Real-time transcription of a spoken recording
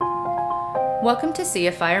Welcome to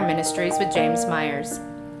Testifying Ministries with James Myers.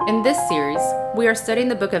 In this series, we are studying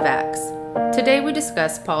the book of Acts. Today we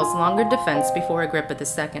discuss Paul's longer defense before Agrippa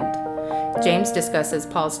II. James discusses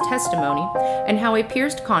Paul's testimony and how a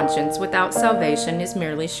pierced conscience without salvation is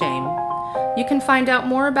merely shame. You can find out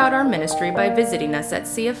more about our ministry by visiting us at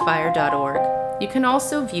cffire.org. You can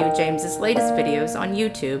also view James's latest videos on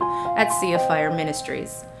YouTube at Testifying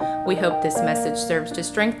Ministries. We hope this message serves to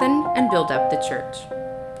strengthen and build up the church.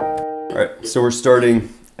 All right, so we're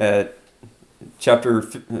starting at chapter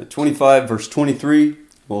 25, verse 23.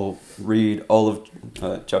 We'll read all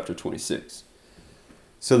of chapter 26.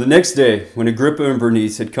 So the next day, when Agrippa and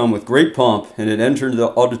Bernice had come with great pomp and had entered the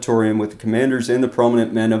auditorium with the commanders and the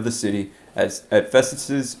prominent men of the city, at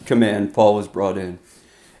Festus's command, Paul was brought in.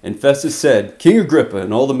 And Festus said, "King Agrippa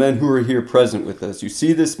and all the men who are here present with us, you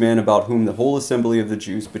see this man about whom the whole assembly of the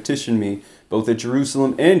Jews petitioned me, both at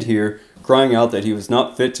Jerusalem and here, crying out that he was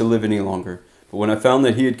not fit to live any longer. But when I found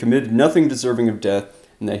that he had committed nothing deserving of death,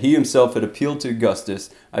 and that he himself had appealed to Augustus,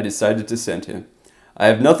 I decided to send him. I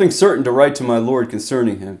have nothing certain to write to my Lord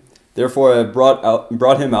concerning him. Therefore I have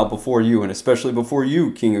brought him out before you, and especially before you,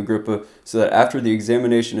 King Agrippa, so that after the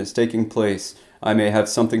examination has taken place, I may have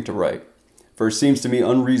something to write. For it seems to me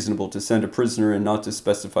unreasonable to send a prisoner and not to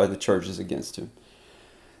specify the charges against him."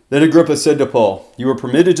 Then Agrippa said to Paul, "You are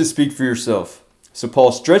permitted to speak for yourself." So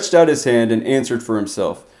Paul stretched out his hand and answered for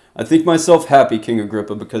himself. "I think myself happy, King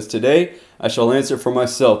Agrippa, because today I shall answer for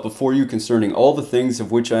myself before you concerning all the things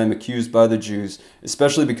of which I am accused by the Jews,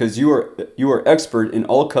 especially because you are expert in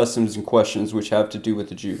all customs and questions which have to do with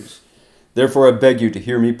the Jews. Therefore I beg you to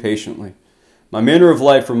hear me patiently. My manner of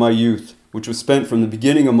life from my youth, which was spent from the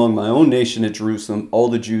beginning among my own nation at Jerusalem, all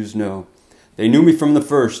the Jews know. They knew me from the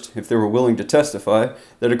first, if they were willing to testify,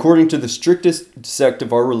 that according to the strictest sect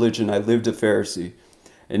of our religion I lived a Pharisee.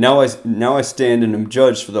 And now I stand and am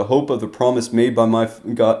judged for the hope of the promise made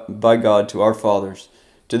by God to our fathers.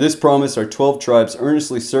 To this promise our 12 tribes,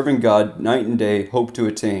 earnestly serving God night and day, hope to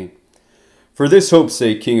attain. For this hope's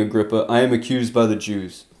sake, King Agrippa, I am accused by the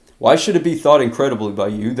Jews. Why should it be thought incredibly by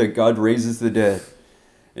you that God raises the dead?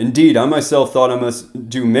 Indeed, I myself thought I must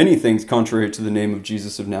do many things contrary to the name of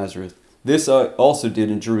Jesus of Nazareth. This I also did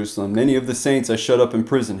in Jerusalem. Many of the saints I shut up in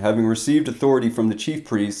prison, having received authority from the chief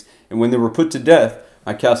priests, and when they were put to death,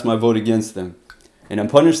 I cast my vote against them. And I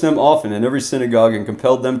punished them often in every synagogue and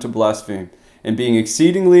compelled them to blaspheme. And being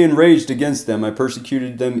exceedingly enraged against them, I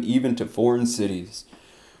persecuted them even to foreign cities.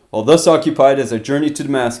 While thus occupied as I journeyed to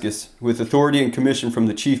Damascus, with authority and commission from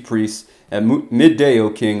the chief priests, at midday, O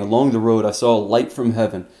king, along the road I saw a light from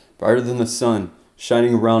heaven, brighter than the sun,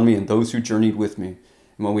 shining around me and those who journeyed with me.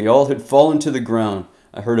 And when we all had fallen to the ground,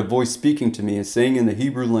 I heard a voice speaking to me and saying in the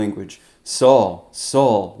Hebrew language, "Saul,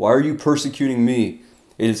 Saul, why are you persecuting me?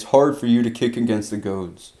 It is hard for you to kick against the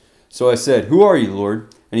goads." So I said, "Who are you, Lord?"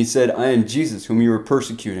 And he said, "I am Jesus whom you are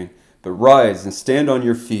persecuting. But rise and stand on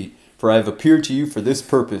your feet, for I have appeared to you for this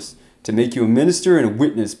purpose, to make you a minister and a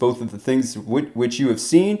witness both of the things which you have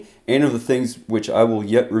seen and of the things which I will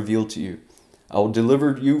yet reveal to you. I will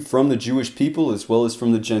deliver you from the Jewish people as well as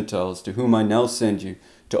from the Gentiles, to whom I now send you,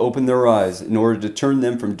 to open their eyes, in order to turn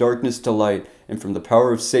them from darkness to light and from the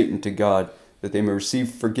power of Satan to God, that they may receive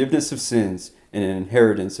forgiveness of sins and an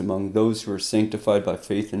inheritance among those who are sanctified by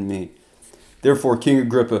faith in me. Therefore, King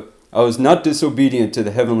Agrippa, I was not disobedient to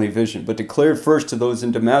the heavenly vision, but declared first to those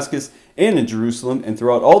in Damascus and in Jerusalem and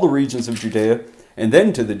throughout all the regions of Judea, and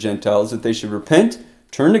then to the Gentiles, that they should repent,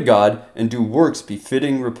 turn to God, and do works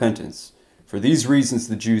befitting repentance. For these reasons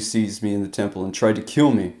the Jews seized me in the temple and tried to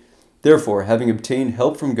kill me. Therefore, having obtained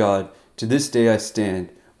help from God, to this day I stand,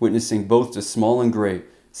 witnessing both to small and great,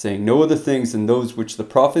 saying no other things than those which the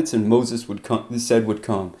prophets and Moses said would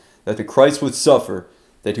come, that the Christ would suffer,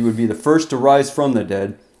 that he would be the first to rise from the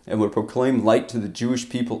dead, and would proclaim light to the Jewish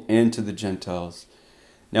people and to the Gentiles."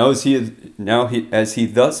 As he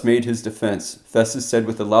thus made his defense, Festus said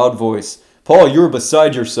with a loud voice, "Paul, you are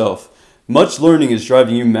beside yourself. Much learning is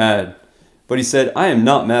driving you mad." But he said, "I am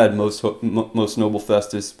not mad, most noble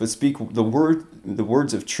Festus, but speak the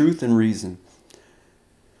words of truth and reason.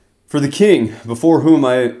 For the king, before whom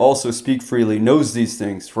I also speak freely, knows these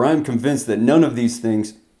things, for I am convinced that none of these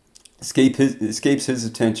things escapes his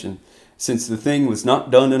attention, since the thing was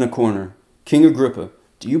not done in a corner. King Agrippa,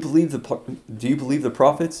 do you believe the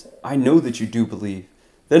prophets? I know that you do believe."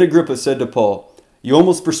 Then Agrippa said to Paul, "You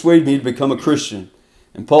almost persuade me to become a Christian."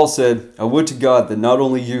 And Paul said, "I would to God that not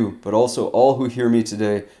only you, but also all who hear me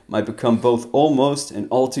today might become both almost and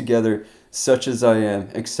altogether such as I am,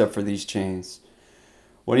 except for these chains."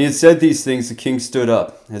 When he had said these things, the king stood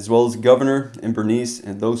up, as well as the governor and Bernice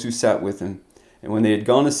and those who sat with him. And when they had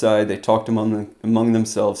gone aside, they talked among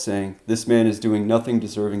themselves, saying, "This man is doing nothing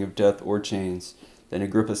deserving of death or chains." Then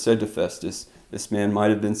Agrippa said to Festus, "This man might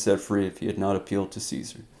have been set free if he had not appealed to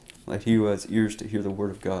Caesar. Let he who has ears to hear the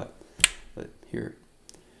word of God, let hear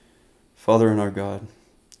it." Father and our God,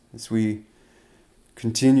 as we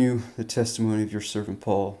continue the testimony of your servant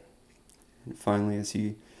Paul, and finally as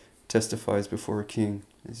he testifies before a king,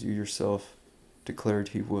 as you yourself declared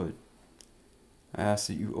he would, I ask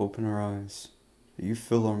that you open our eyes, that you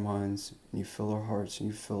fill our minds, and you fill our hearts, and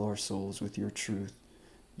you fill our souls with your truth,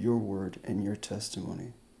 your word, and your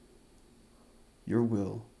testimony. Your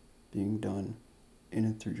will being done in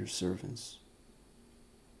and through your servants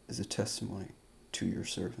is a testimony to your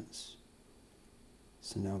servants.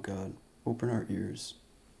 So now, God, open our ears,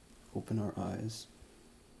 open our eyes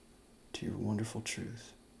to your wonderful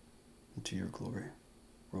truth and to your glory,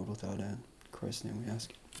 world without end. In Christ's name we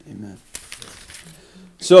ask. Amen.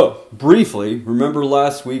 So, briefly, remember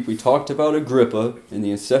last week we talked about Agrippa and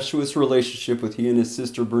the incestuous relationship with he and his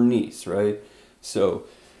sister Bernice, right? So,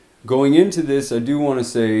 going into this, I do want to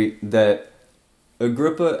say that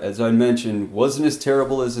Agrippa, as I mentioned, wasn't as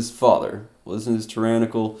terrible as his father, wasn't as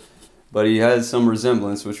tyrannical, but he has some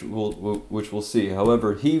resemblance, which we'll see.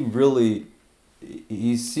 However, he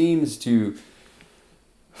seems to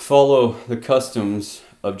follow the customs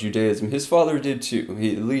of Judaism. His father did too.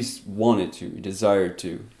 He at least wanted to. He desired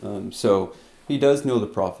to. So he does know the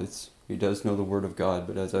prophets. He does know the Word of God.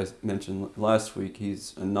 But as I mentioned last week,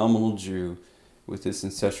 he's a nominal Jew with this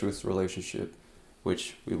incestuous relationship,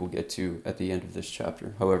 which we will get to at the end of this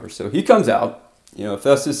chapter. However, so he comes out.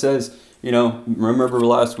 Festus says, remember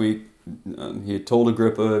last week, he had told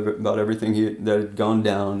Agrippa about everything that had gone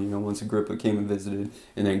down, once Agrippa came and visited.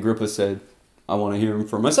 And then Agrippa said, "I want to hear him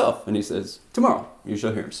for myself." And he says, "Tomorrow you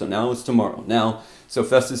shall hear him." So now it's tomorrow. So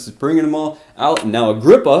Festus is bringing them all out. And now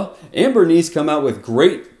Agrippa and Bernice come out with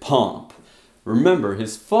great pomp. Remember,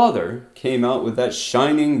 his father came out with that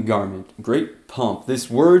shining garment. Great pomp. This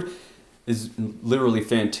word is literally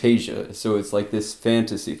fantasia. So it's like this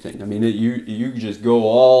fantasy thing. I mean, you just go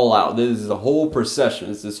all out. This is a whole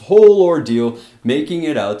procession. It's this whole ordeal, making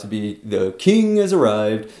it out to be the king has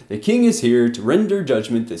arrived. The king is here to render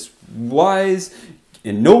judgment. This wise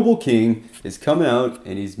and noble king is coming out,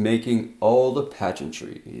 and he's making all the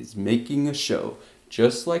pageantry. He's making a show,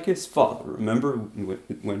 just like his father. Remember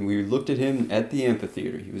when we looked at him at the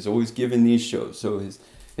amphitheater, he was always given these shows. So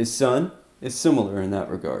his son is similar in that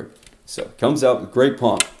regard. So it comes out with great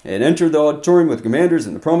pomp and entered the auditorium with commanders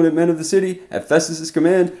and the prominent men of the city. At Festus'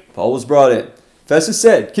 command, Paul was brought in. Festus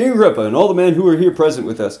said, "King Agrippa and all the men who are here present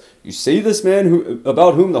with us, you see this man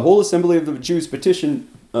about whom the whole assembly of the Jews petitioned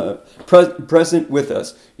present with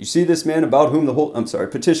us. You see this man about whom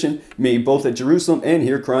petitioned me both at Jerusalem and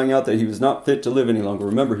here, crying out that he was not fit to live any longer."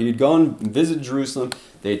 Remember, he had gone and visited Jerusalem.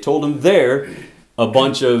 They had told him there a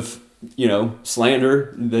bunch of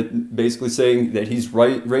slander, that basically saying that he's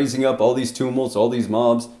raising up all these tumults, all these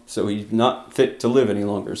mobs, so he's not fit to live any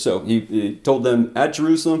longer. So he told them at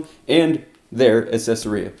Jerusalem and there at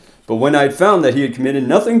Caesarea. "But when I had found that he had committed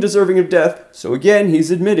nothing deserving of death," so again he's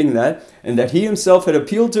admitting that, "and that he himself had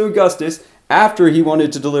appealed to Augustus after he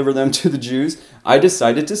wanted to deliver them to the Jews, I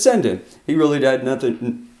decided to send him." He really had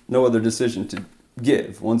no other decision to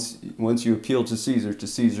give. Once you appeal to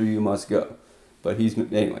Caesar you must go. But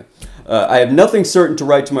anyway. "I have nothing certain to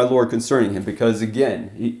write to my Lord concerning him," because again,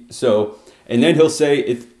 and then he'll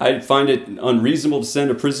say, "I find it unreasonable to send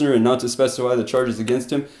a prisoner and not to specify the charges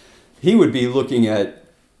against him." He would be looking at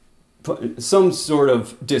some sort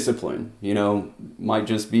of discipline, might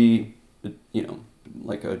just be,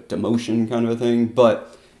 like a demotion kind of a thing.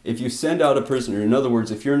 But if you send out a prisoner, in other words,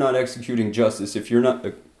 if you're not executing justice, if you're not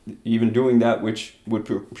even doing that which would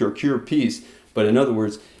procure peace, but in other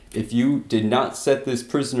words, if you did not set this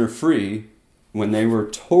prisoner free when they were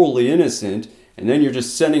totally innocent, and then you're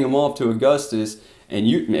just sending them off to Augustus,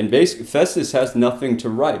 and basically Festus has nothing to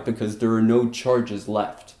write because there are no charges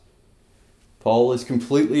left. Paul is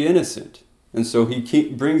completely innocent. And so he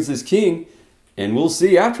brings this king, and we'll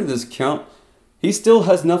see after this account, he still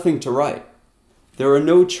has nothing to write. There are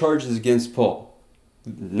no charges against Paul.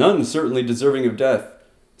 None certainly deserving of death.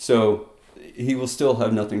 So he will still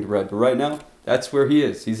have nothing to write. But right now, that's where he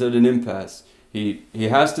is. He's at an impasse. He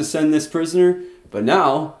has to send this prisoner, but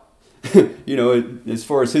now, as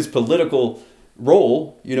far as his political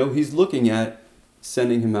role, he's looking at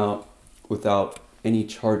sending him out without any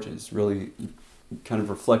charges, really kind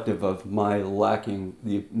of reflective of my lacking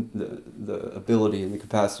the ability and the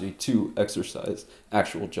capacity to exercise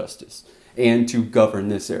actual justice and to govern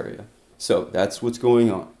this area. So that's what's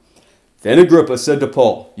going on. Then Agrippa said to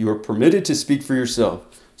Paul, "You are permitted to speak for yourself."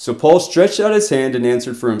 So Paul stretched out his hand and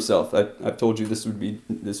answered for himself. I've told you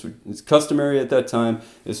it's customary at that time.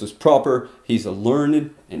 This was proper. He's a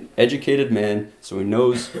learned and educated man, so he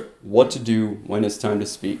knows what to do when it's time to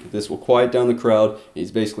speak. This will quiet down the crowd. He's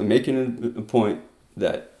basically making a point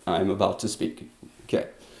that I'm about to speak. Okay.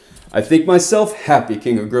 I think myself happy,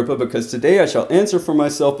 King Agrippa, because today I shall answer for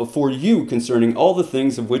myself before you concerning all the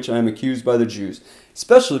things of which I am accused by the Jews,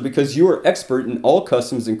 especially because you are expert in all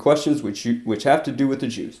customs and questions which have to do with the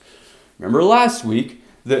Jews. Remember last week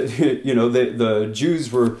that the Jews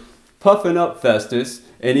were puffing up Festus,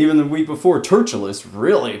 and even the week before Tertullus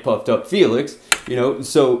really puffed up Felix.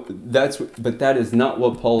 But that is not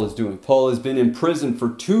what Paul is doing. Paul has been in prison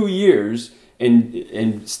for 2 years.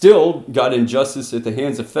 And still got injustice at the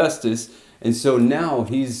hands of Festus, and so now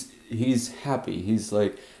he's happy. He's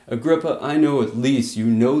like, Agrippa, I know at least you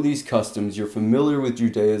know these customs. You're familiar with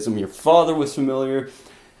Judaism. Your father was familiar.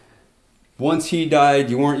 Once he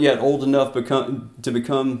died, you weren't yet old enough to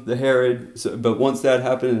become the Herod. But once that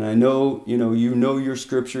happened, and I know you know your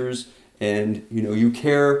scriptures, and you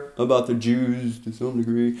care about the Jews to some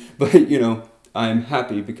degree. But I'm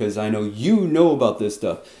happy because I know you know about this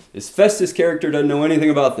stuff. This Festus character doesn't know anything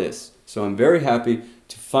about this. So I'm very happy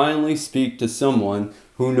to finally speak to someone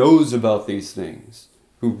who knows about these things,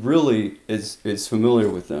 who really is familiar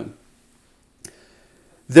with them.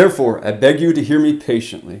 Therefore, I beg you to hear me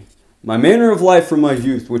patiently. My manner of life from my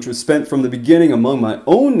youth, which was spent from the beginning among my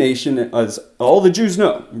own nation, as all the Jews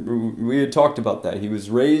know. We had talked about that. He was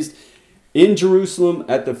raised in Jerusalem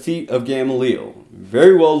at the feet of Gamaliel.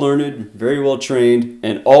 Very well learned, very well trained,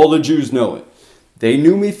 and all the Jews know it. They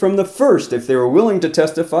knew me from the first if they were willing to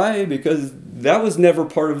testify, because that was never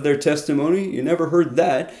part of their testimony. You never heard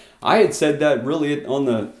that. I had said that really on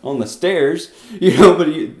the stairs, but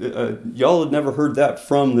y'all had never heard that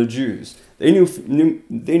from the Jews. They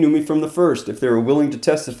knew me from the first if they were willing to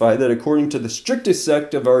testify that according to the strictest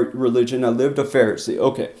sect of our religion, I lived a Pharisee.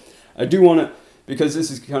 Okay, I do want to, because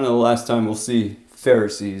this is kind of the last time we'll see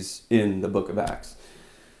Pharisees in the book of Acts.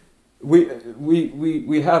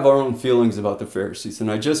 We have our own feelings about the Pharisees, and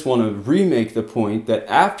I just want to remake the point that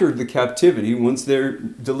after the captivity, once they're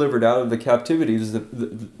delivered out of the captivities,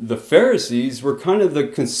 the Pharisees were kind of the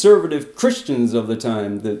conservative Christians of the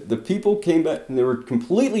time. The people came back and they were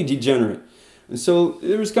completely degenerate. And so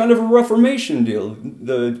there was kind of a Reformation deal.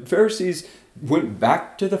 The Pharisees went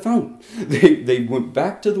back to the fountain. They went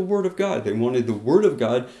back to the Word of God. They wanted the Word of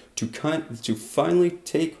God to finally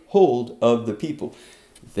take hold of the people.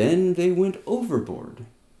 Then they went overboard.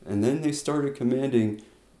 And then they started commanding,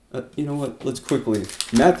 let's quickly.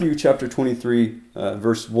 Matthew chapter 23,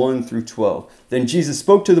 verse 1 through 12. Then Jesus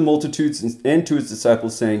spoke to the multitudes and to his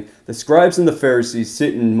disciples, saying, the scribes and the Pharisees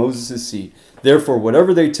sit in Moses' seat. Therefore,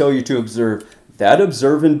 whatever they tell you to observe, that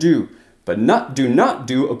observe and do. But do not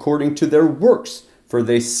do according to their works, for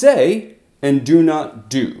they say and do not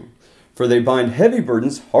do. For they bind heavy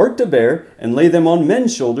burdens, hard to bear, and lay them on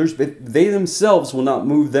men's shoulders, but they themselves will not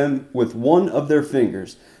move them with one of their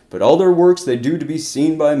fingers. But all their works they do to be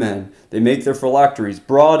seen by men. They make their phylacteries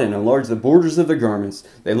broad and enlarge the borders of their garments.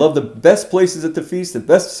 They love the best places at the feast, the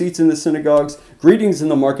best seats in the synagogues, greetings in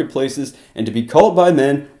the marketplaces, and to be called by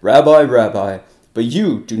men, Rabbi, Rabbi. But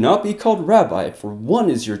you do not be called Rabbi, for one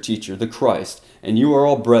is your teacher, the Christ, and you are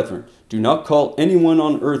all brethren. Do not call anyone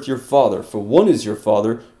on earth your father, for one is your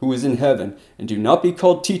Father who is in heaven. And do not be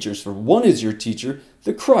called teachers, for one is your teacher,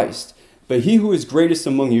 the Christ. But he who is greatest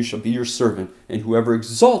among you shall be your servant, and whoever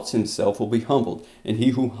exalts himself will be humbled, and he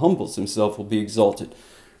who humbles himself will be exalted.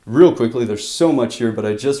 Real quickly, there's so much here, but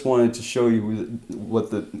I just wanted to show you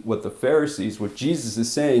what the Pharisees, what Jesus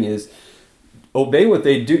is saying is, obey what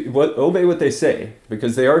they say,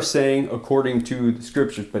 because they are saying according to the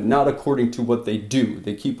scriptures, but not according to what they do.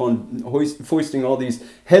 They keep on foisting all these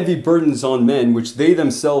heavy burdens on men, which they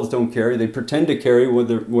themselves don't carry. They pretend to carry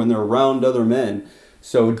when they're around other men.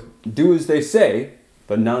 So do as they say,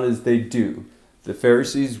 but not as they do. The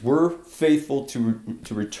Pharisees were faithful to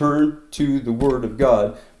return to the Word of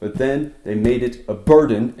God, but then they made it a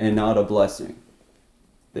burden and not a blessing.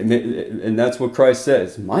 And that's what Christ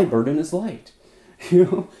says. My burden is light.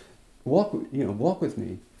 Walk with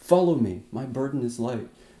me. Follow me. My burden is light.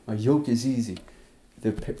 My yoke is easy.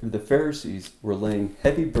 The Pharisees were laying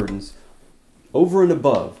heavy burdens over and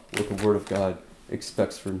above what the Word of God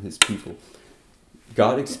expects from His people.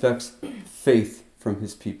 God expects faith from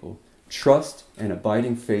His people. Trust and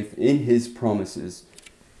abiding faith in His promises,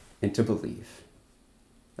 and to believe.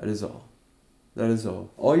 That is all. That is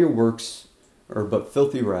all. All your works are but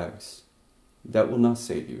filthy rags. That will not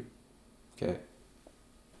save you. Okay?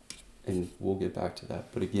 And we'll get back to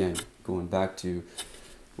that. But again, going back to,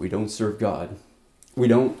 we don't serve God. we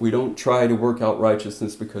don't try to work out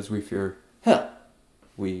righteousness because we fear hell.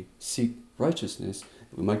 We seek righteousness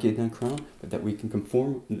that we might get that crown, but that we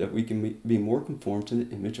can be more conformed to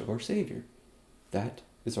the image of our Savior. That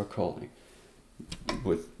is our calling.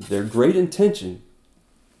 With their great intention,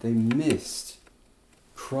 they missed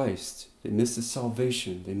Christ. They missed the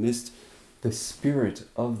salvation. They missed the spirit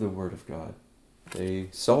of the Word of God. They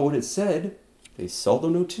saw what it said. They saw the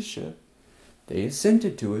notitia. They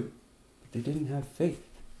assented to it, but they didn't have faith.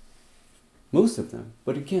 Most of them.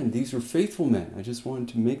 But again, these were faithful men. I just wanted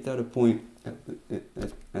to make that a point at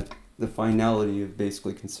the finality of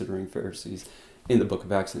basically considering Pharisees, in the book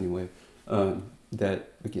of Acts anyway. That,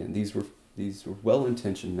 again, these were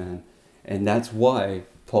well-intentioned men, and that's why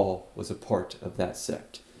Paul was a part of that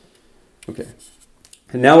sect. Okay.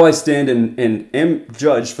 And now I stand and am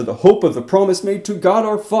judged for the hope of the promise made to God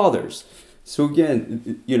our fathers. So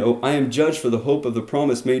again, I am judged for the hope of the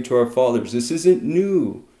promise made to our fathers. This isn't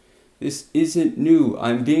new. This isn't new.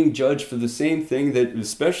 I'm being judged for the same thing that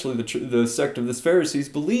especially the sect of the Pharisees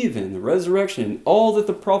believe in, the resurrection, all that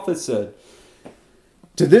the prophets said.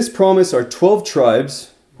 To this promise our 12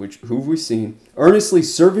 tribes, who have we seen, earnestly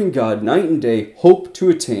serving God night and day, hope to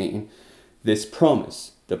attain this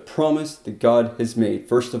promise, the promise that God has made.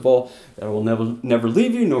 First of all, that I will never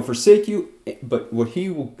leave you nor forsake you, but what he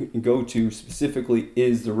will go to specifically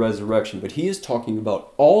is the resurrection. But he is talking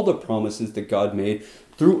about all the promises that God made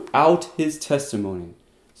throughout his testimony.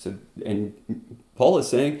 So, and Paul is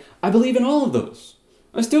saying, I believe in all of those.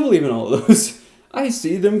 I still believe in all of those. I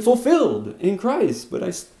see them fulfilled in Christ, but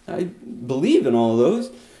I believe in all of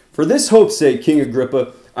those. For this hope's sake, King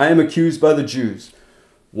Agrippa, I am accused by the Jews.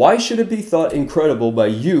 Why should it be thought incredible by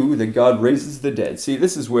you that God raises the dead? See,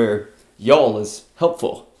 this is where y'all is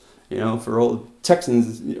helpful. For all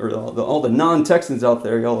Texans, or all the non-Texans out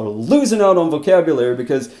there, y'all are losing out on vocabulary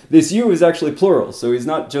because this you is actually plural. So he's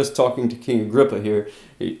not just talking to King Agrippa here.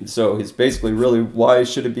 So he's basically really, why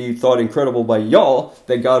should it be thought incredible by y'all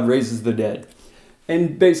that God raises the dead?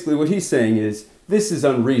 And basically what he's saying is, this is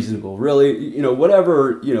unreasonable, really.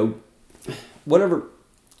 Whatever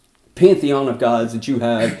pantheon of gods that you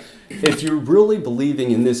have, if you're really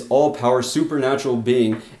believing in this all-power supernatural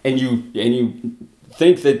being, and you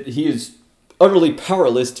think that he is utterly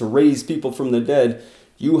powerless to raise people from the dead,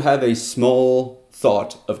 you have a small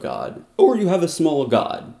thought of God, or you have a small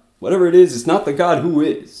God. Whatever it is, it's not the God who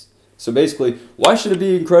is. So basically, why should it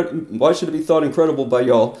be thought incredible by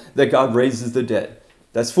y'all that God raises the dead?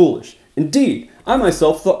 That's foolish. Indeed, I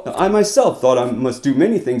myself thought I must do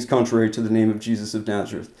many things contrary to the name of Jesus of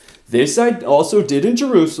Nazareth. This I also did in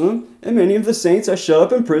Jerusalem, and many of the saints I shut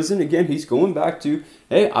up in prison. Again, he's going back to,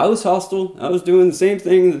 hey, I was hostile. I was doing the same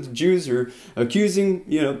thing that the Jews are accusing,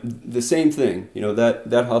 the same thing,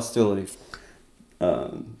 that hostility.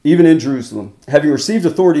 Even in Jerusalem, having received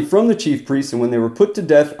authority from the chief priests, and when they were put to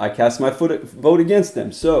death, I cast my vote against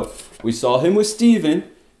them. So we saw him with Stephen.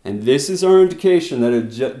 And this is our indication that it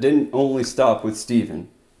didn't only stop with Stephen.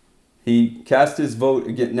 He cast his vote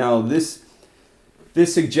again. Now, this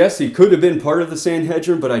suggests he could have been part of the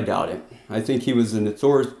Sanhedrin, but I doubt it. I think he was an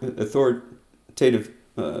authoritative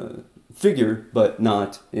figure, but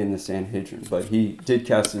not in the Sanhedrin. But he did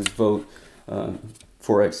cast his vote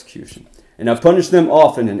for execution. And I punished them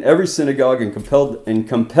often in every synagogue and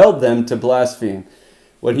compelled them to blaspheme.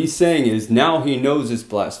 What he's saying is now he knows it's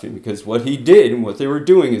blasphemy, because what he did and what they were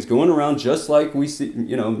doing is going around just like we see,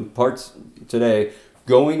 parts today,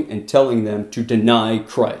 going and telling them to deny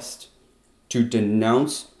Christ, to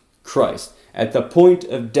denounce Christ at the point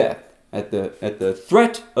of death, at the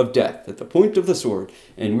threat of death, at the point of the sword.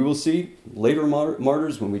 And we will see later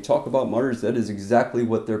martyrs, when we talk about martyrs, that is exactly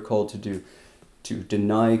what they're called to do, to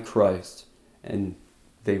deny Christ. And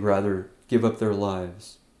they rather give up their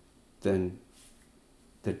lives than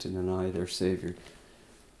to deny their Savior.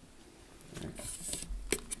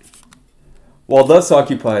 While thus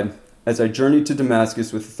occupied, as I journeyed to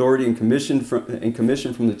Damascus with authority and commission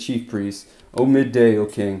from the chief priests, O midday, O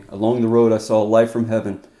king, along the road I saw a light from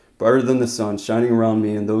heaven, brighter than the sun, shining around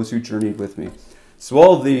me and those who journeyed with me. So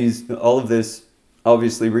all of this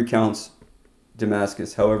obviously recounts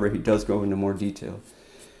Damascus. However, he does go into more detail.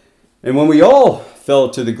 And when we all fell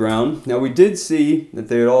to the ground, now we did see that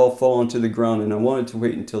they had all fallen to the ground, and I wanted to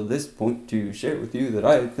wait until this point to share with you that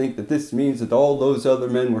I think that this means that all those other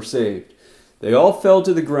men were saved. They all fell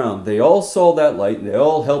to the ground. They all saw that light, and they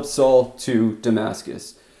all helped Saul to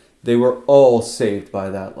Damascus. They were all saved by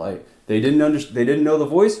that light. They didn't know the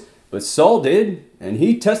voice, but Saul did, and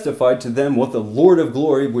he testified to them what the Lord of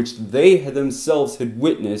glory, which they themselves had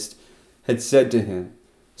witnessed, had said to him.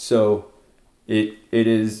 So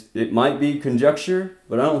it might be conjecture,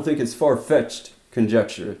 but I don't think it's far-fetched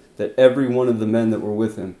conjecture that every one of the men that were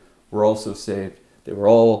with him were also saved. They were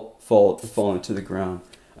all fallen to the ground.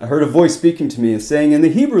 I heard a voice speaking to me and saying in the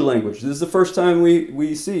Hebrew language, this is the first time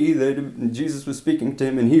we see that Jesus was speaking to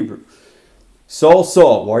him in Hebrew. Saul,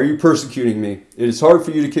 Saul, why are you persecuting me? It is hard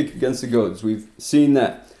for you to kick against the goads. We've seen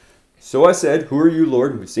that. So I said, who are you,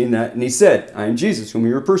 Lord? We've seen that. And he said, I am Jesus, whom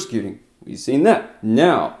you are persecuting. We've seen that.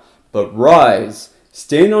 Now, but rise,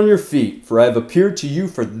 stand on your feet, for I have appeared to you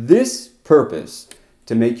for this purpose,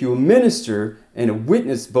 to make you a minister and a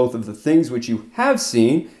witness both of the things which you have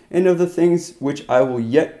seen and of the things which I will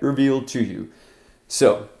yet reveal to you.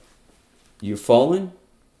 So, you've fallen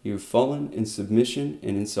in submission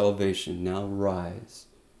and in salvation. Now rise.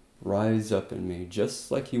 Rise up in me,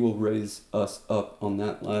 just like he will raise us up on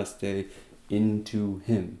that last day into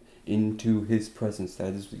him, into his presence.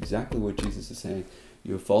 That is exactly what Jesus is saying.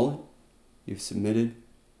 You have fallen, you've submitted,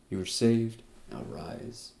 you are saved. Now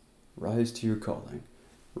rise. Rise to your calling.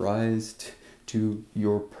 Rise to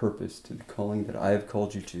your purpose, to the calling that I have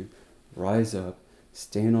called you to. Rise up,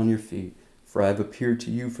 stand on your feet, for I have appeared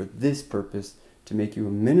to you for this purpose, to make you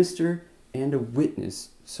a minister and a witness.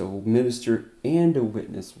 So minister and a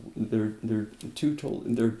witness,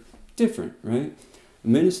 they're different, right? A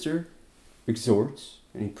minister exhorts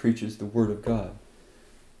and he preaches the word of God.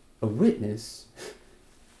 A witness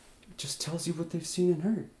just tells you what they've seen and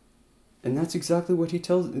heard. And that's exactly what he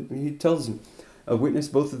tells them. A witness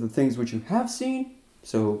both of the things which you have seen,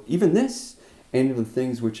 so even this, and of the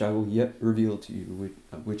things which I will yet reveal to you,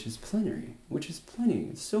 which is plenary, which is plenty.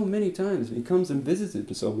 It's so many times. And he comes and visits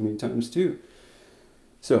it so many times too.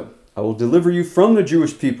 So, I will deliver you from the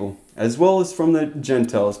Jewish people, as well as from the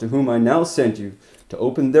Gentiles, to whom I now send you, to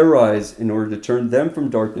open their eyes in order to turn them from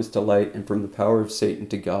darkness to light and from the power of Satan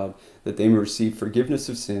to God, that they may receive forgiveness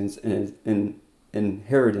of sins and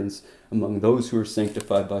inheritance among those who are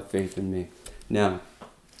sanctified by faith in me. Now,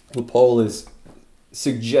 what Paul is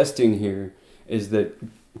suggesting here is that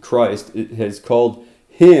Christ has called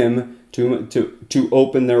him to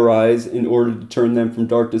open their eyes in order to turn them from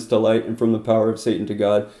darkness to light and from the power of Satan to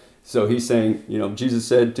God. So he's saying, Jesus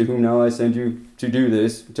said, to whom now I send you to do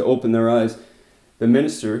this, to open their eyes. The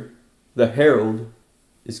minister, the herald,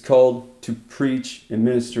 is called to preach and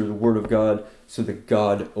minister the word of God so that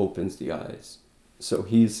God opens the eyes. So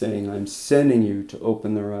he's saying, I'm sending you to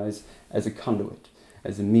open their eyes as a conduit,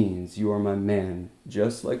 as a means. You are my man,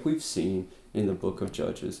 just like we've seen in the book of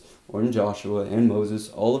Judges, or in Joshua and Moses,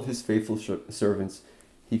 all of his faithful servants,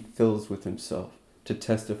 he fills with himself to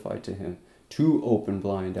testify to him, to open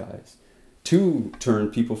blind eyes, to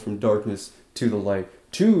turn people from darkness to the light,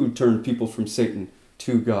 to turn people from Satan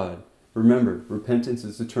to God. Remember, repentance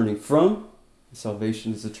is the turning from,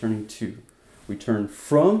 salvation is the turning to. We turn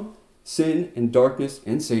from sin and darkness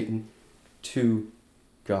and Satan to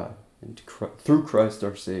God, and through Christ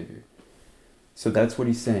our Savior. So that's what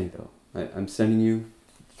he's saying, though. I'm sending you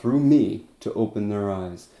through me to open their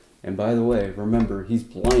eyes. And by the way, remember, he's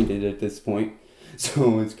blinded at this point.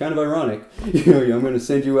 So it's kind of ironic. I'm going to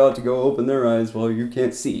send you out to go open their eyes while you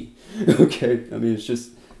can't see. Okay? I mean, it's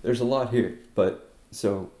just, there's a lot here. But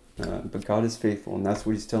God is faithful, and that's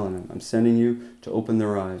what he's telling them. I'm sending you to open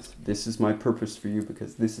their eyes. This is my purpose for you,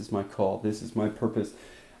 because this is my call. This is my purpose.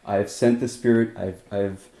 I have sent the Spirit.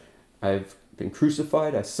 I've been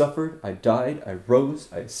crucified, I suffered, I died, I rose,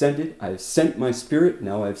 I ascended, I have sent my Spirit,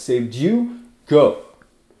 now I have saved you. Go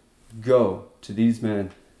to these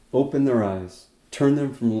men, open their eyes, turn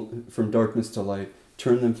them from darkness to light,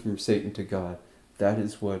 turn them from Satan to God. That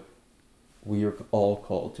is what we are all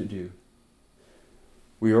called to do.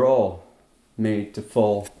 We are all made to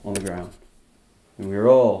fall on the ground, and we are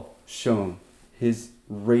all shown his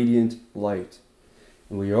radiant light,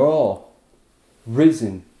 and we are all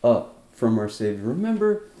risen up from our Savior.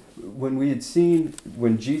 Remember when we had seen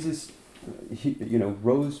when Jesus,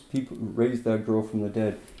 raised that girl from the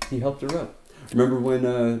dead, he helped her up. Remember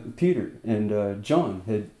when Peter and John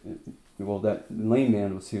that lame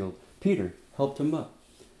man was healed. Peter helped him up.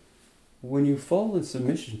 When you fall in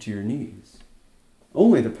submission to your knees,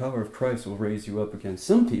 only the power of Christ will raise you up again.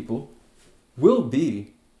 Some people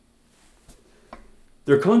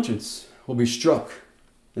their conscience will be struck,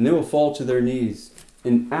 and they will fall to their knees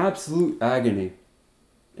in absolute agony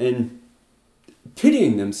and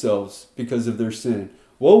pitying themselves because of their sin.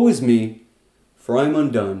 Woe is me, for I am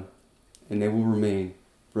undone, and they will remain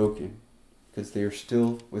broken because they are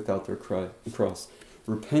still without their cross.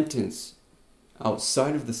 Repentance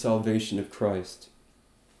outside of the salvation of Christ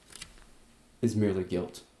is merely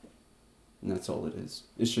guilt, and that's all it is.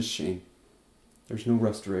 It's just shame. There's no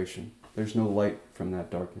restoration. There's no light from that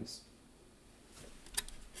darkness.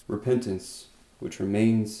 Repentance, which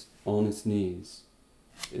remains on its knees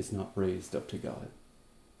is not raised up to God.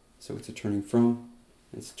 So it's a turning from,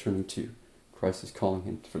 it's a turning to. Christ is calling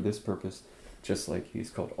him for this purpose, just like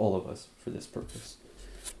he's called all of us for this purpose.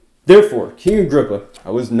 Therefore, King Agrippa,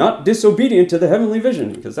 I was not disobedient to the heavenly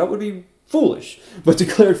vision, because that would be foolish, but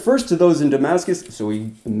declared first to those in Damascus. So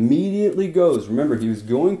he immediately goes. Remember, he was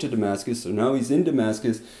going to Damascus, so now he's in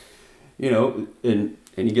Damascus, and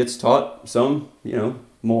he gets taught some,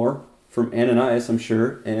 more from Ananias, I'm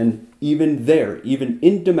sure. And even there, even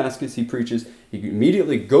in Damascus, he preaches. He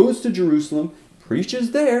immediately goes to Jerusalem,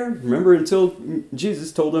 preaches there. Remember, until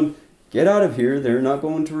Jesus told him, get out of here. They're not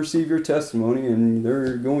going to receive your testimony, and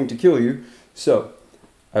they're going to kill you. So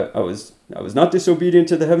I was not disobedient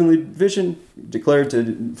to the heavenly vision, declared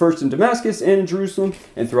to first in Damascus and in Jerusalem,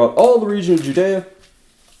 and throughout all the region of Judea,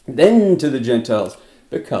 then to the Gentiles,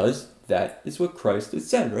 because that is what Christ had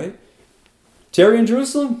said, right? Tarry in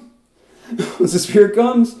Jerusalem. Once the Spirit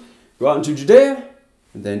comes, go out into Judea,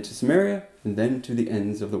 and then to Samaria, and then to the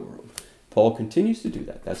ends of the world. Paul continues to do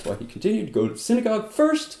that. That's why he continued to go to the synagogue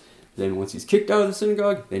first. Then once he's kicked out of the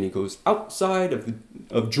synagogue, then he goes outside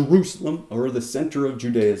of Jerusalem, or the center of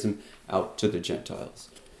Judaism, out to the Gentiles.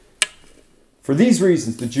 For these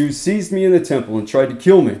reasons, the Jews seized me in the temple and tried to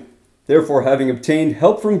kill me. Therefore, having obtained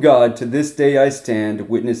help from God, to this day I stand,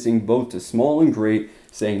 witnessing both to small and great,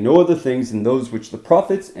 saying no other things than those which the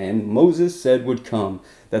prophets and Moses said would come,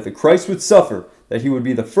 that the Christ would suffer, that he would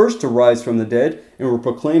be the first to rise from the dead, and will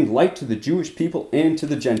proclaim light to the Jewish people and to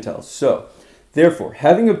the Gentiles. So, therefore,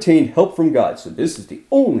 having obtained help from God, so this is the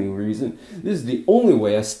only reason, this is the only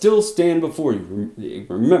way I still stand before you.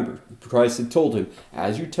 Remember, Christ had told him,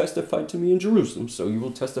 as you testified to me in Jerusalem, so you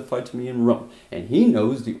will testify to me in Rome. And he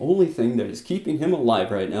knows the only thing that is keeping him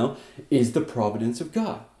alive right now is the providence of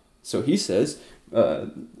God. So he says,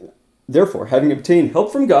 therefore, having obtained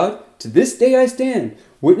help from God, to this day I stand,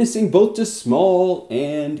 witnessing both to small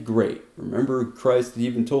and great. Remember, Christ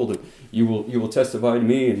even told him, you will testify to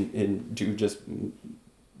me and to just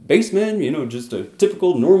base men, just a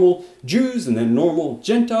typical normal Jews, and then normal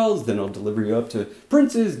Gentiles. Then I'll deliver you up to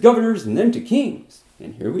princes, governors, and then to kings.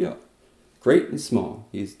 And here we are, great and small.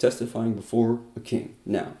 He's testifying before a king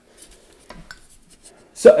now.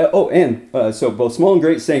 So, so both small and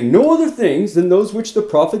great, saying no other things than those which the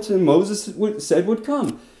prophets and Moses said would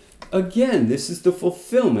come. Again, this is the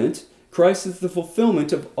fulfillment. Christ is the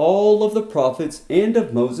fulfillment of all of the prophets and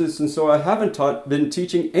of Moses. And so I haven't been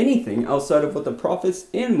teaching anything outside of what the prophets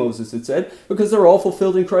and Moses had said, because they're all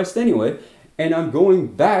fulfilled in Christ anyway. And I'm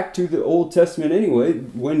going back to the Old Testament anyway.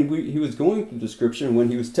 When he was going through the Scripture, and when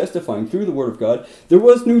he was testifying through the Word of God, there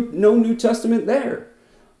was no New Testament there.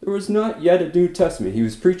 There was not yet a New Testament. He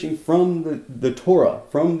was preaching from the Torah,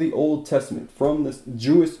 from the Old Testament, from the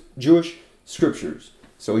Jewish Scriptures.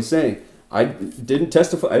 So he's saying, I didn't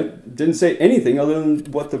say anything other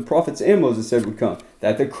than what the prophets and Moses said would come.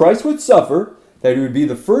 That the Christ would suffer, that he would be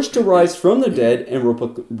the first to rise from the dead,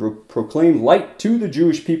 and proclaim light to the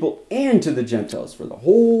Jewish people and to the Gentiles, for the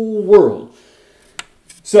whole world.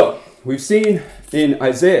 So, we've seen in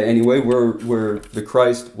Isaiah anyway, where the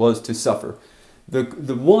Christ was to suffer.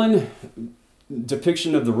 The one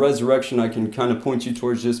depiction of the resurrection I can kind of point you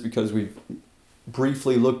towards, just because we've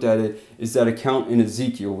briefly looked at it, is that account in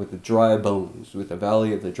Ezekiel with the dry bones, with the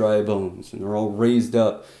valley of the dry bones, and they're all raised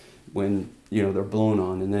up when they're blown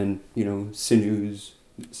on, and then sinews,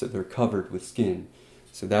 so they're covered with skin.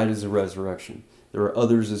 So that is a resurrection. There are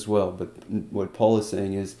others as well, but what Paul is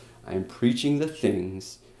saying is, I am preaching the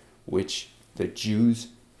things which the Jews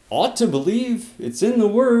ought to believe. It's in the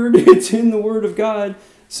Word. It's in the Word of God.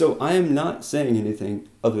 So I am not saying anything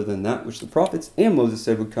other than that which the prophets and Moses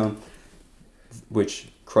said would come, which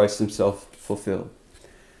Christ himself fulfilled.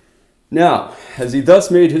 Now, as he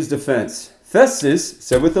thus made his defense, Festus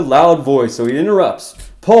said with a loud voice, so he interrupts,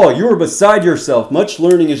 Paul, you are beside yourself. Much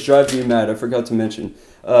learning is driving you mad. I forgot to mention.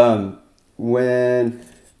 When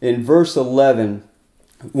in verse 11,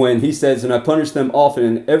 when he says, and I punished them often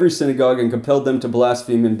in every synagogue and compelled them to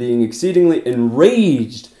blaspheme, and being exceedingly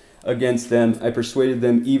enraged against them, I persuaded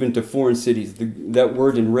them even to foreign cities. That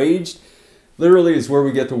word enraged literally is where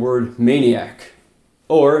we get the word maniac.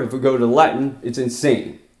 Or if we go to Latin, it's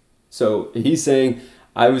insane. So he's saying,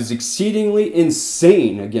 I was exceedingly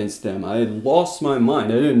insane against them. I had lost my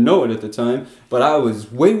mind. I didn't know it at the time, but I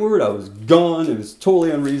was wayward. I was gone. It was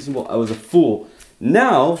totally unreasonable. I was a fool.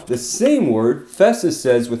 Now, the same word, Festus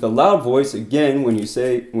says with a loud voice, again, when you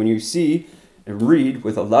see and read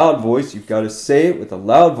with a loud voice, you've got to say it with a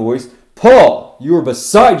loud voice, Paul, you are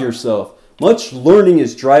beside yourself. Much learning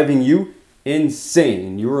is driving you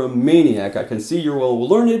insane. You're a maniac. I can see you're well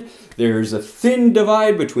learned. There's a thin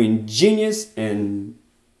divide between genius and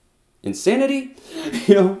insanity,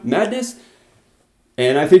 madness.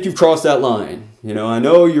 And I think you've crossed that line. I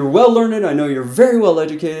know you're well learned. I know you're very well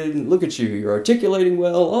educated. And look at you. You're articulating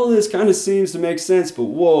well. All this kind of seems to make sense. But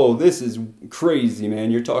whoa, this is crazy, man.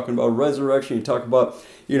 You're talking about resurrection. You're talking about,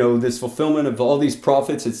 this fulfillment of all these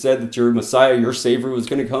prophets. It said that your Messiah, your Savior was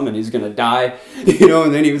going to come and he's going to die,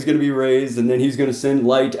 and then he was going to be raised. And then he's going to send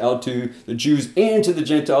light out to the Jews and to the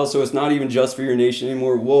Gentiles. So it's not even just for your nation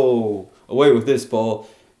anymore. Whoa, away with this, Paul.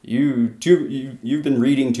 You've been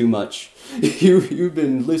reading too much. You've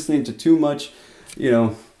been listening to too much,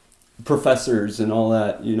 professors and all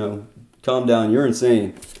that. Calm down. You're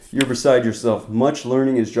insane. You're beside yourself. Much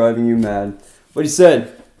learning is driving you mad. But he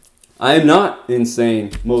said, I am not insane,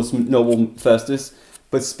 most noble Festus,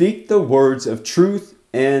 but speak the words of truth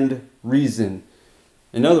and reason.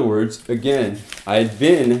 In other words, again, I had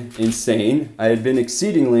been insane. I had been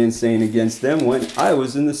exceedingly insane against them when I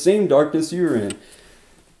was in the same darkness you were in.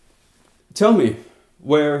 Tell me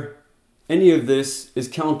where any of this is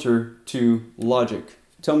counter to logic.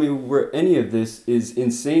 Tell me where any of this is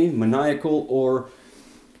insane, maniacal, or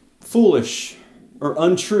foolish, or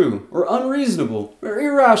untrue, or unreasonable, or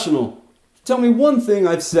irrational. Tell me one thing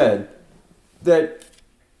I've said that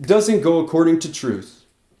doesn't go according to truth.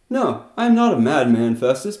 No, I am not a madman,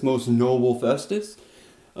 Festus, most noble Festus,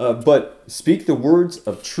 but speak the words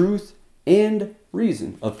of truth and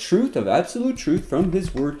reason, of truth, of absolute truth from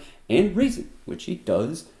his word and reason, which he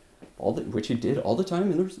does, which he did all the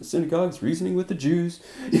time in the synagogues, reasoning with the Jews,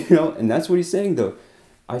 and that's what he's saying though.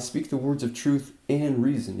 I speak the words of truth and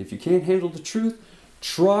reason. If you can't handle the truth,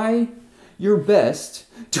 try your best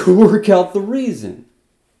to work out the reason.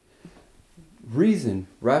 Reason,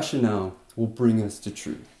 rationale, will bring us to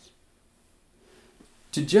truth.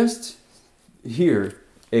 To just hear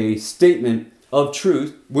a statement of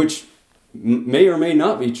truth, which may or may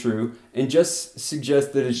not be true, and just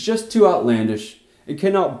suggest that it's just too outlandish, it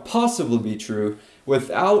cannot possibly be true,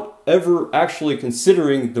 without ever actually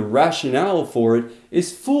considering the rationale for it,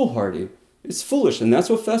 is foolhardy. It's foolish, and that's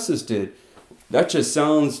what Festus did. That just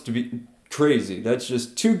sounds to be crazy. That's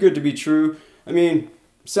just too good to be true. I mean,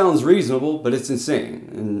 sounds reasonable, but it's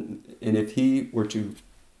insane. And if he were to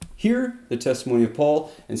hear the testimony of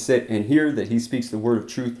Paul and hear that he speaks the word of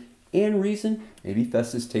truth and reason, maybe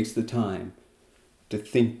Festus takes the time to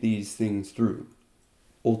think these things through,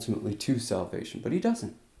 ultimately to salvation. But he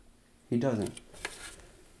doesn't. He doesn't.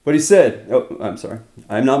 But he said,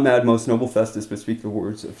 I am not mad, most noble Festus, but speak the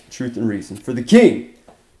words of truth and reason. For the king,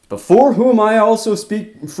 before whom I also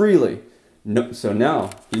speak freely. No, so now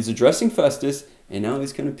he's addressing Festus, and now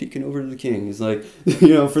he's kind of peeking over to the king. He's like,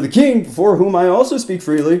 for the king, before whom I also speak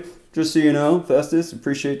freely. Just so you know, Festus,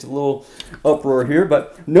 appreciate the little uproar here,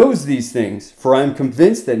 but knows these things. For I am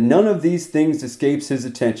convinced that none of these things escapes his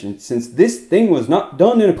attention, since this thing was not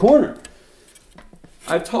done in a corner.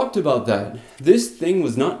 I've talked about that. This thing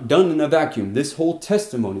was not done in a vacuum. This whole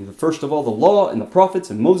testimony, the first of all, the law and the prophets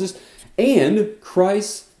and Moses, and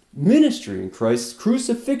Christ's ministry, and Christ's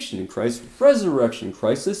crucifixion, and Christ's resurrection,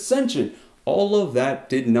 Christ's ascension, all of that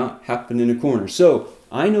did not happen in a corner. So,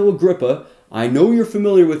 I know Agrippa, I know you're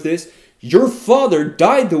familiar with this. Your father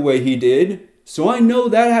died the way he did, so I know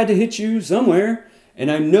that had to hit you somewhere,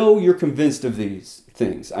 and I know you're convinced of these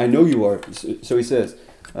things. I know you are. So he says,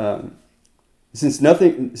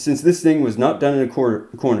 since this thing was not done in a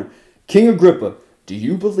corner, King Agrippa, do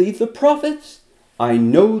you believe the prophets? I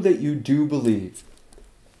know that you do believe.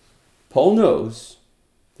 Paul knows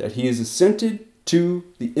that he has assented to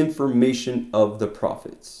the information of the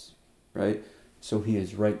prophets, right? So he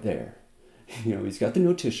is right there. He's got the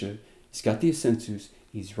notitia, he's got the assensus,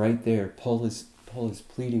 he's right there. Paul is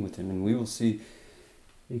pleading with him, and we will see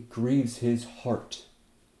it grieves his heart.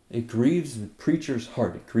 It grieves the preacher's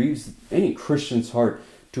heart. It grieves any Christian's heart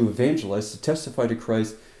to evangelize, to testify to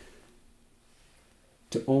Christ,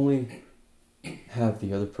 to only have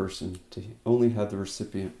the other person, to only have the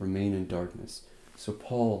recipient remain in darkness. So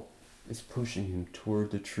Paul is pushing him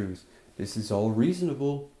toward the truth. This is all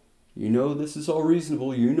reasonable. This is all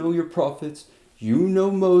reasonable. You know your prophets. You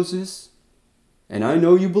know Moses. And I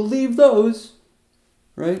know you believe those.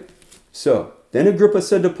 Right? So, then Agrippa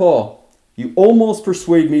said to Paul, you almost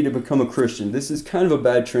persuade me to become a Christian. This is kind of a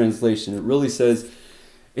bad translation. It really says,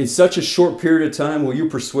 in such a short period of time, will you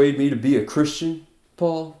persuade me to be a Christian,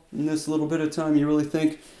 Paul? In this little bit of time, you really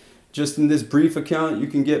think, just in this brief account, you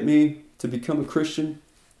can get me to become a Christian?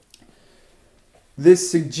 This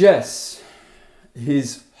suggests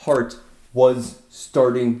his heart was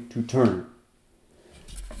starting to turn.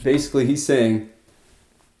 Basically, he's saying,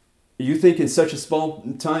 you think in such a small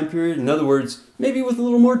time period? In other words, maybe with a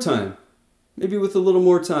little more time,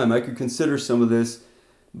 I could consider some of this.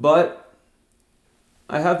 But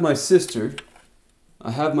I have my sister.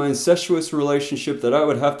 I have my incestuous relationship that I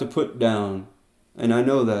would have to put down. And I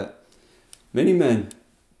know that many men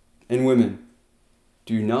and women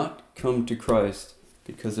do not come to Christ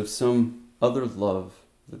because of some other love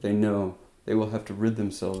that they know they will have to rid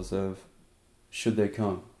themselves of should they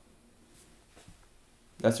come.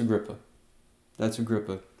 That's Agrippa. That's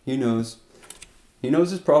Agrippa. He knows. He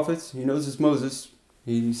knows his prophets. He knows his Moses.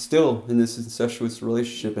 He's still in this incestuous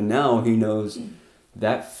relationship. And now he knows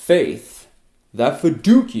that faith, that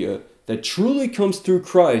fiducia that truly comes through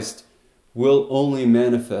Christ will only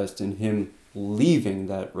manifest in him leaving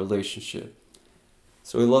that relationship.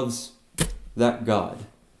 So he loves that God.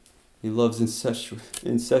 He loves incest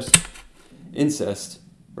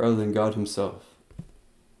rather than God himself.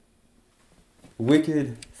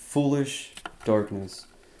 Wicked, foolish darkness.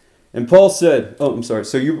 And Paul said,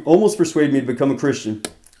 so you almost persuaded me to become a Christian.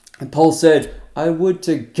 And Paul said, I would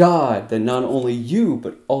to God that not only you,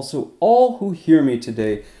 but also all who hear me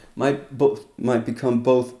today might become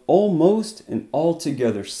both almost and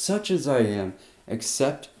altogether such as I am,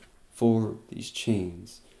 except for these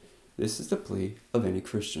chains. This is the plea of any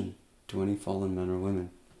Christian to any fallen men or women.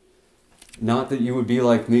 Not that you would be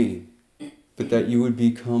like me, but that you would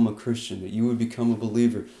become a Christian, that you would become a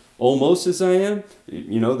believer. Almost as I am,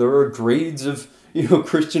 there are grades of,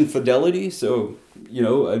 Christian fidelity. So,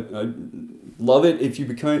 I love it if you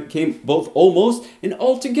became both almost and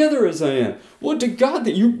altogether as I am. Would to God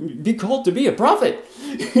that you be called to be a prophet.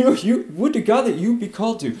 Would to God that you be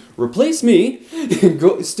called to replace me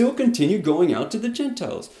and still continue going out to the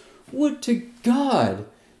Gentiles. Would to God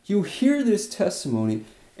you hear this testimony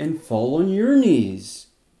and fall on your knees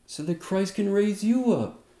so that Christ can raise you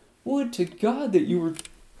up. Would to God that you were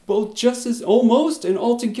both just as almost and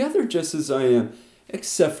altogether just as I am,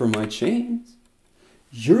 except for my chains.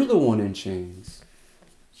 You're the one in chains.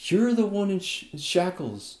 You're the one in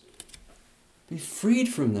shackles. Be freed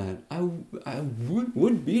from that. I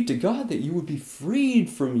would be to God that you would be freed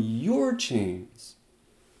from your chains.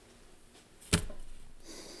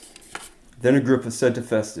 Then Agrippa said to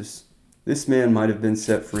Festus, this man might have been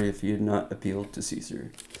set free if he had not appealed to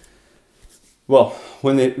Caesar. Well,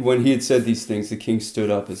 when he had said these things, the king stood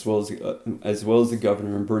up, as well as the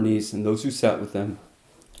governor and Bernice and those who sat with them,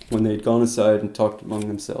 when they had gone aside and talked among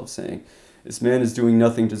themselves, saying, this man is doing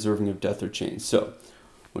nothing deserving of death or chains. So,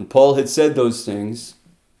 when Paul had said those things,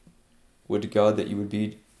 would to God that you would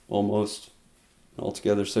be almost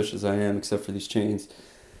altogether such as I am, except for these chains.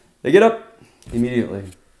 They get up immediately.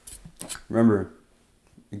 Remember,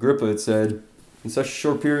 Agrippa had said, in such a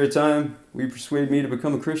short period of time, will you persuade me to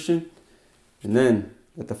become a Christian? And then,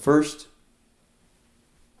 at the first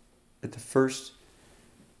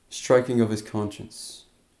striking of his conscience,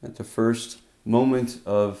 at the first moment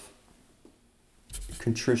of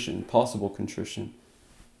contrition, possible contrition,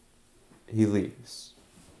 he leaves.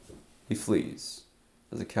 He flees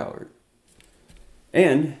as a coward.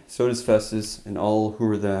 And so does Festus and all who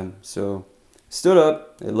were them. So stood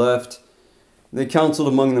up, they left, they counseled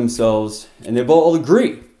among themselves, and they all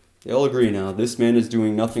agree. They all agree now, this man is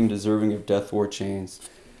doing nothing deserving of death or chains.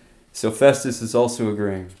 So Festus is also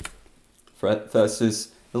agreeing.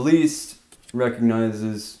 Festus at least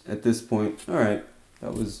recognizes at this point, all right,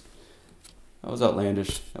 that was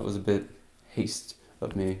outlandish. That was a bit hasty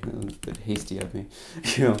of me.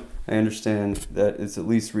 I understand that it's at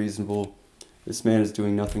least reasonable. This man is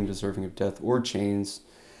doing nothing deserving of death or chains.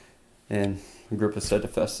 And Agrippa said to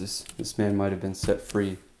Festus, this man might have been set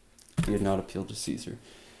free if he had not appealed to Caesar.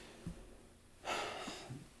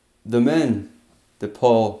 The men that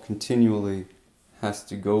Paul continually has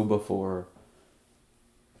to go before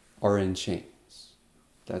are in chains.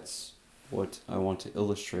 That's what I want to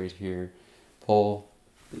illustrate here. Paul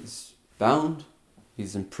is bound,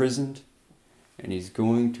 he's imprisoned, and he's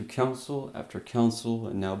going to council after council,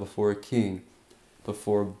 and now before a king,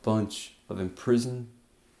 before a bunch of imprisoned,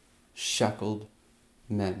 shackled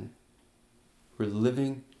men who are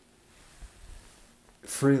living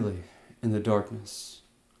freely in the darkness,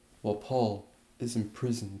 while Paul is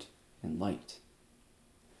imprisoned in light.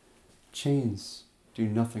 Chains do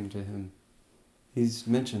nothing to him. He's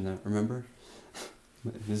mentioned that, remember?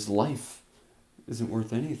 His life isn't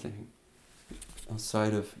worth anything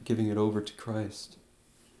outside of giving it over to Christ.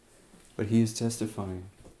 But he is testifying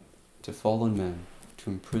to fallen men,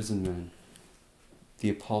 to imprisoned men. The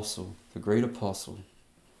apostle, the great apostle,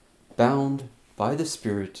 bound by the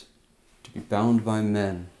Spirit to be bound by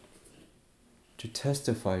men, to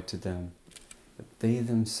testify to them that they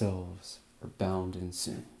themselves are bound in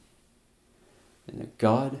sin, and that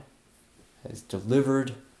God has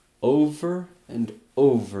delivered over and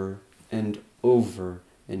over and over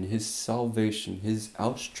and his salvation, his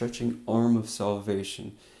outstretching arm of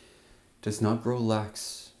salvation, does not grow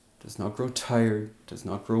lax, does not grow tired, does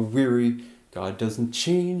not grow weary. God doesn't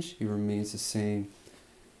change. He remains the same.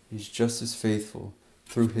 He's just as faithful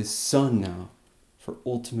through his Son now for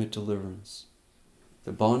ultimate deliverance.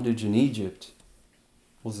 The bondage in Egypt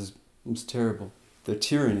was terrible. The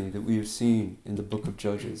tyranny that we have seen in the book of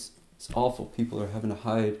Judges, it's awful. People are having to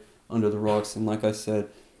hide under the rocks. And like I said,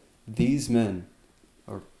 these men,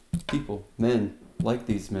 or people, men like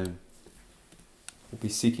these men, will be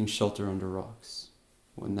seeking shelter under rocks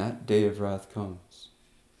when that day of wrath comes.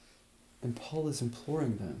 And Paul is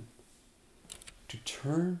imploring them to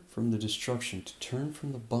turn from the destruction, to turn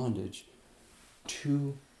from the bondage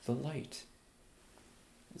to the light.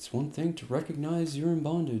 It's one thing to recognize you're in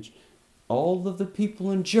bondage. All of the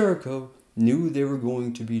people in Jericho knew they were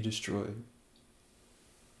going to be destroyed.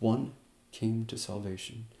 One came to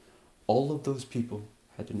salvation. All of those people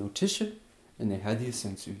had the notitia and they had the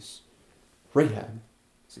ascensus. Rahab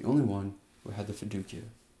was the only one who had the fiducia.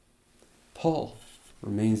 Paul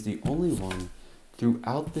remains the only one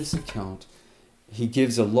throughout this account. He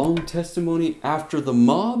gives a long testimony after the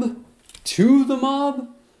mob, to the mob,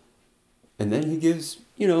 and then he gives,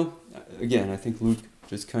 again, I think Luke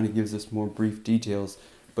just kind of gives us more brief details,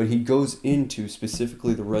 but he goes into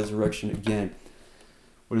specifically the resurrection again.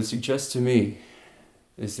 What it suggests to me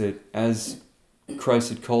is that as Christ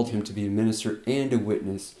had called him to be a minister and a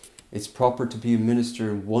witness, it's proper to be a minister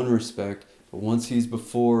in one respect, but once he's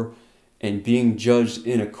before and being judged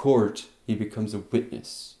in a court, he becomes a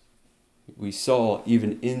witness. We saw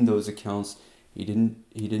even in those accounts, he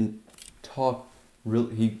didn't talk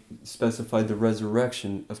really. He specified the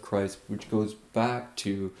resurrection of Christ, which goes back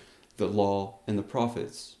to the law and the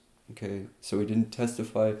prophets. Okay, so he didn't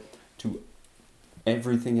testify to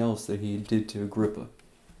everything else that he did to Agrippa.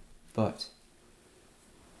 But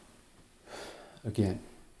again,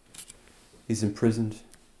 he's imprisoned.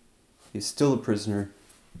 He's still a prisoner.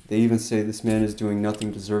 They even say this man is doing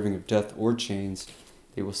nothing deserving of death or chains.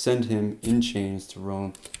 They will send him in chains to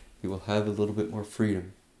Rome. He will have a little bit more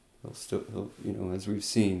freedom. He'll, as we've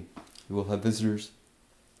seen, he will have visitors.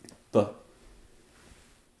 But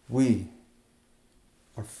we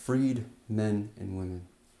are freed men and women.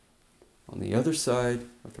 On the other side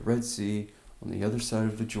of the Red Sea, on the other side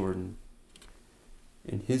of the Jordan,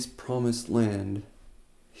 in his promised land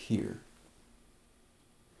here.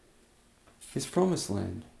 His promised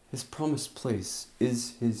land, his promised place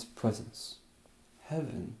is his presence.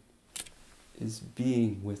 Heaven is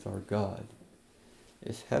being with our God.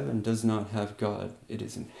 If heaven does not have God, it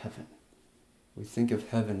isn't heaven. We think of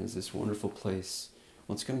heaven as this wonderful place.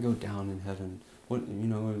 What's going to go down in heaven?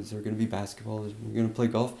 Is there going to be basketball? Is we going to play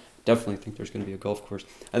golf? Definitely think there's going to be a golf course.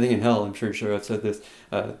 I think in hell, I'm sure I've said this.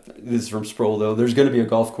 This is from Sproul, though. There's going to be a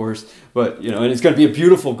golf course, but and it's going to be a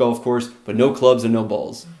beautiful golf course, but no clubs and no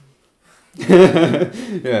balls.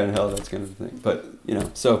 Yeah, in hell, that's kind of the thing.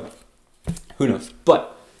 But so who knows?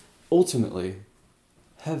 But ultimately,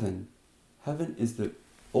 heaven is the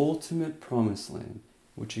ultimate promised land,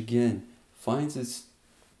 which again finds its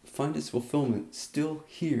fulfillment still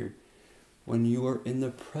here. When you are in the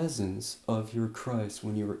presence of your Christ,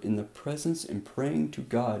 when you are in the presence and praying to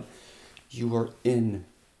God, you are in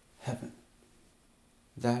heaven.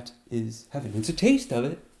 That is heaven. It's a taste of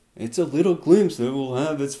it. It's a little glimpse that will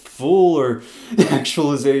have its fuller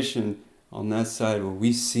actualization on that side where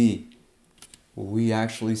we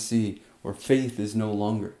actually see, where faith is no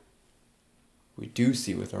longer. We do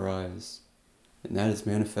see with our eyes. And that is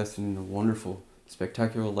manifested in a wonderful,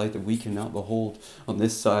 spectacular light that we cannot behold on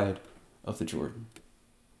this side of the Jordan.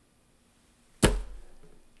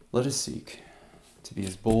 Let us seek to be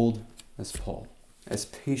as bold as Paul, as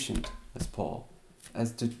patient as Paul,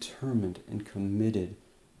 as determined and committed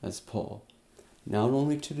as Paul, not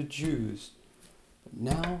only to the Jews, but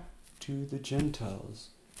now to the Gentiles,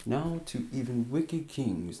 now to even wicked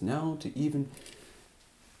kings, now to even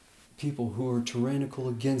people who are tyrannical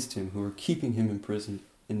against him, who are keeping him in prison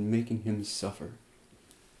and making him suffer.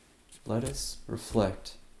 Let us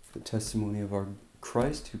reflect the testimony of our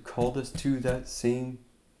Christ who called us to that same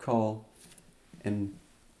call and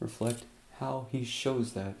reflect how he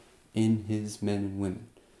shows that in his men and women.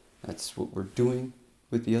 That's what we're doing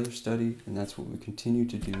with the other study, and that's what we continue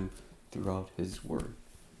to do throughout his word.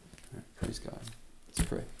 All right, praise God. Let's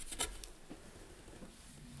pray.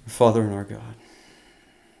 Our Father and our God,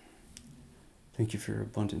 thank you for your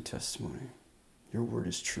abundant testimony. Your word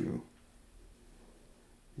is true.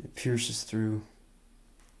 It pierces through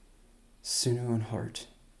sinew and heart.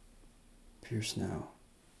 Pierce now,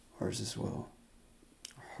 ours as well.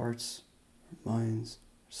 Our hearts, our minds,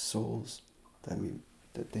 our souls, that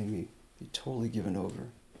that they may be totally given over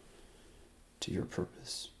to your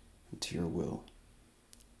purpose and to your will.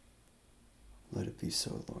 Let it be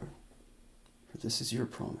so, Lord. For this is your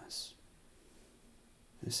promise.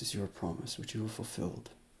 This is your promise which you have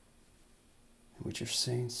fulfilled, and which your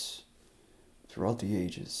saints throughout the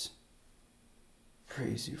ages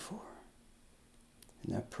praise you for.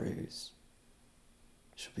 And that praise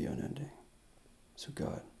shall be unending. So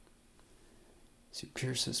God, as you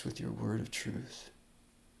pierce us with your word of truth,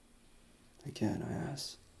 again I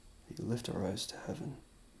ask that you lift our eyes to heaven,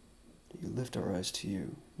 that you lift our eyes to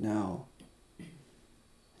you now,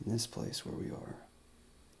 in this place where we are,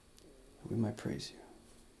 that we might praise you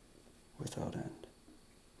without end.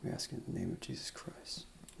 We ask in the name of Jesus Christ.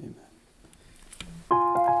 Amen.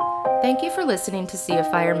 Thank you for listening to Sea of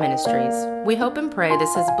Fire Ministries. We hope and pray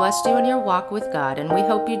this has blessed you in your walk with God, and we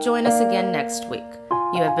hope you join us again next week.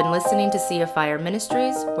 You have been listening to Sea of Fire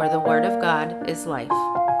Ministries, where the Word of God is life.